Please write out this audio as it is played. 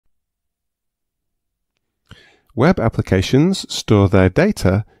Web applications store their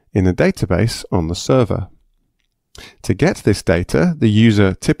data in a database on the server. To get this data, the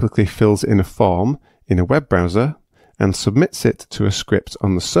user typically fills in a form in a web browser and submits it to a script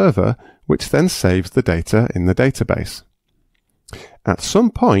on the server, which then saves the data in the database. At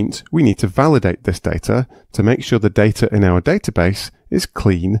some point, we need to validate this data to make sure the data in our database is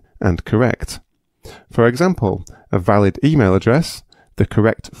clean and correct. For example, a valid email address, the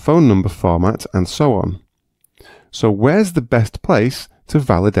correct phone number format, and so on. So where's the best place to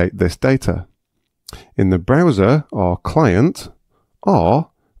validate this data? In the browser or client,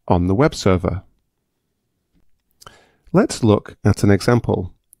 or on the web server? Let's look at an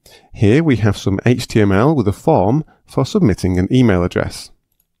example. Here we have some HTML with a form for submitting an email address.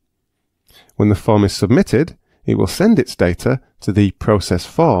 When the form is submitted, it will send its data to the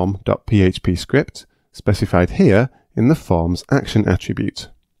processForm.php script specified here in the form's action attribute.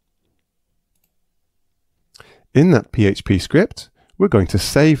 In that PHP script, we're going to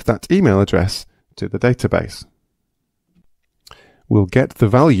save that email address to the database. We'll get the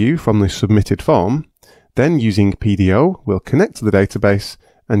value from the submitted form, then using PDO, we'll connect to the database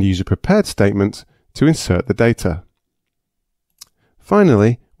and use a prepared statement to insert the data.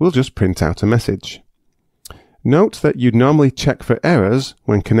 Finally, we'll just print out a message. Note that you'd normally check for errors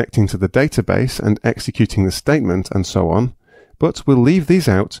when connecting to the database and executing the statement and so on, but we'll leave these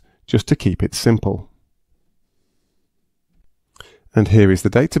out just to keep it simple. And here is the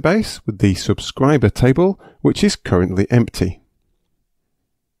database with the subscriber table, which is currently empty.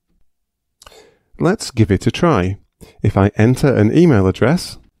 Let's give it a try. If I enter an email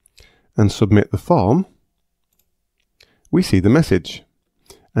address and submit the form, we see the message.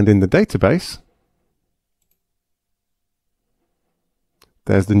 And in the database,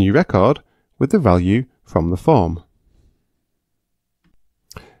 there's the new record with the value from the form.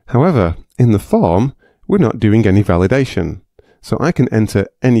 However, in the form, we're not doing any validation. So I can enter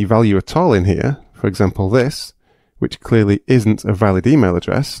any value at all in here, for example this, which clearly isn't a valid email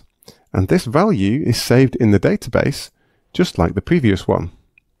address, and this value is saved in the database just like the previous one.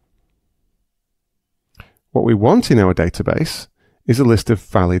 What we want in our database is a list of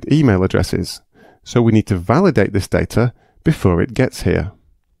valid email addresses, so we need to validate this data before it gets here.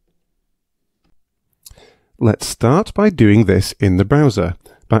 Let's start by doing this in the browser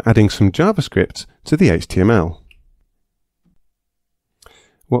by adding some JavaScript to the HTML.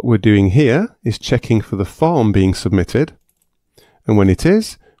 What we're doing here is checking for the form being submitted, and when it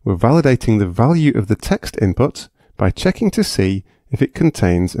is, we're validating the value of the text input by checking to see if it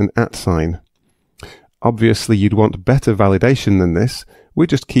contains an @ sign. Obviously, you'd want better validation than this. We're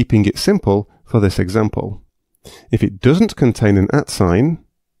just keeping it simple for this example. If it doesn't contain an @ sign,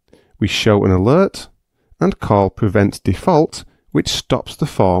 we show an alert and call prevent default, which stops the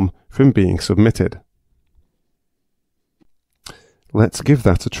form from being submitted. Let's give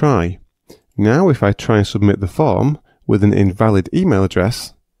that a try. Now if I try and submit the form with an invalid email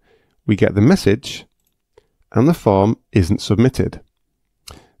address, we get the message and the form isn't submitted.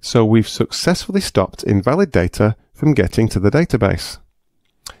 So we've successfully stopped invalid data from getting to the database.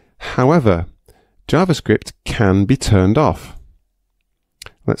 However, JavaScript can be turned off.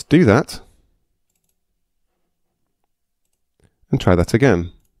 Let's do that and try that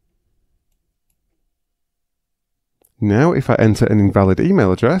again. Now if I enter an invalid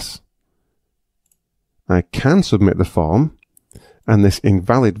email address, I can submit the form, and this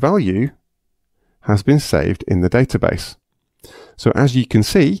invalid value has been saved in the database. So as you can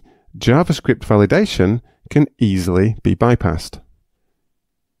see, JavaScript validation can easily be bypassed.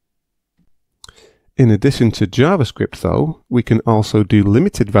 In addition to JavaScript though, we can also do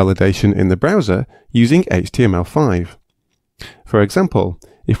limited validation in the browser using HTML5. For example,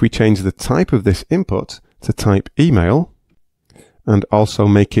 if we change the type of this input to type email and also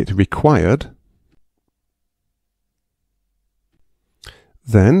make it required,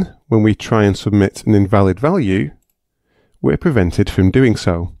 then when we try and submit an invalid value, we're prevented from doing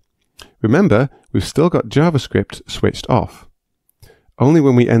so. Remember, we've still got JavaScript switched off. Only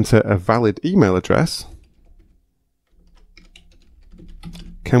when we enter a valid email address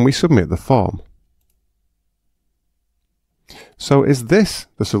can we submit the form. So is this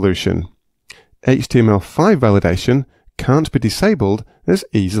the solution? HTML5 validation can't be disabled as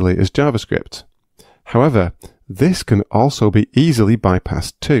easily as JavaScript. However, this can also be easily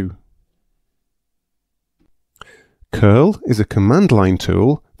bypassed too. Curl is a command line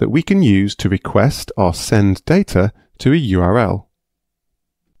tool that we can use to request or send data to a URL.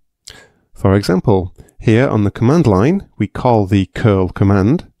 For example, here on the command line, we call the curl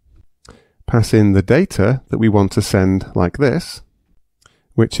command, pass in the data that we want to send like this,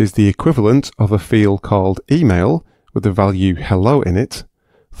 which is the equivalent of a field called email with the value hello in it,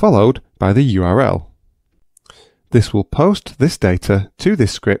 followed by the URL. This will post this data to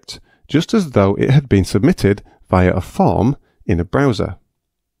this script just as though it had been submitted via a form in a browser.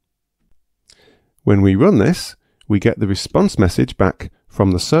 When we run this, we get the response message back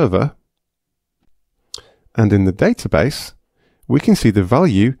from the server, and in the database, we can see the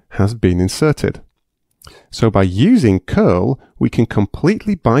value has been inserted. So by using curl, we can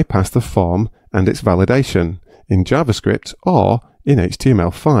completely bypass the form and its validation in JavaScript or in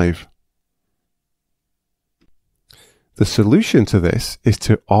HTML5. The solution to this is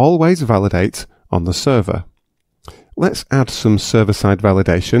to always validate on the server. Let's add some server-side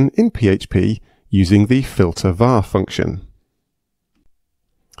validation in PHP using the filter var function.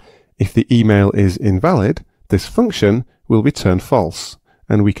 If the email is invalid, this function will return false,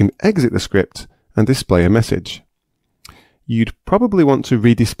 and we can exit the script and display a message. You'd probably want to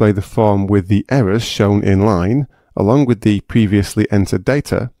redisplay the form with the errors shown in line, along with the previously entered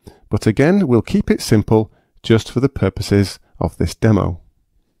data, but again, we'll keep it simple just for the purposes of this demo.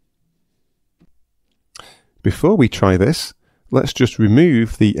 Before we try this, let's just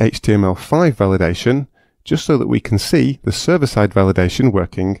remove the HTML5 validation just so that we can see the server-side validation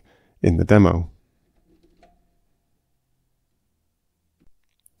working in the demo.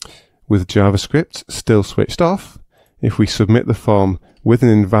 With JavaScript still switched off, if we submit the form with an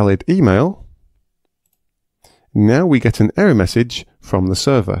invalid email, now we get an error message from the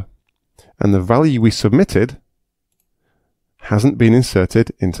server, and the value we submitted hasn't been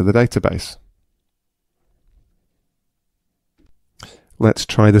inserted into the database. Let's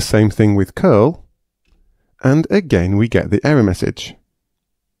try the same thing with curl, and again we get the error message.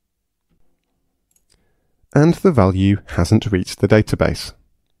 And the value hasn't reached the database.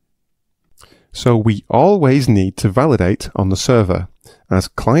 So we always need to validate on the server, as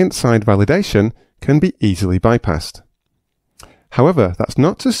client-side validation can be easily bypassed. However, that's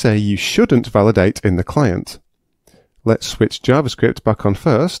not to say you shouldn't validate in the client. Let's switch JavaScript back on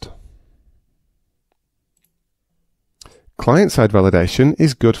first. Client-side validation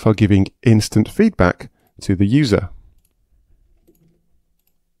is good for giving instant feedback to the user.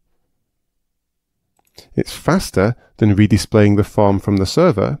 It's faster than redisplaying the form from the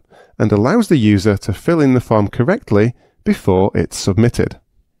server and allows the user to fill in the form correctly before it's submitted.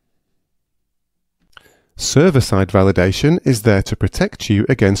 Server-side validation is there to protect you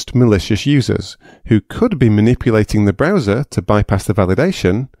against malicious users who could be manipulating the browser to bypass the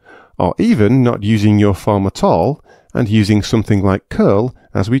validation, or even not using your form at all and using something like curl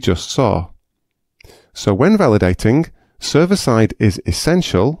as we just saw. So when validating, server-side is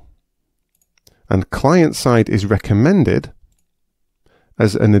essential and client-side is recommended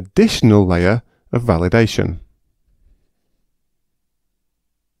as an additional layer of validation.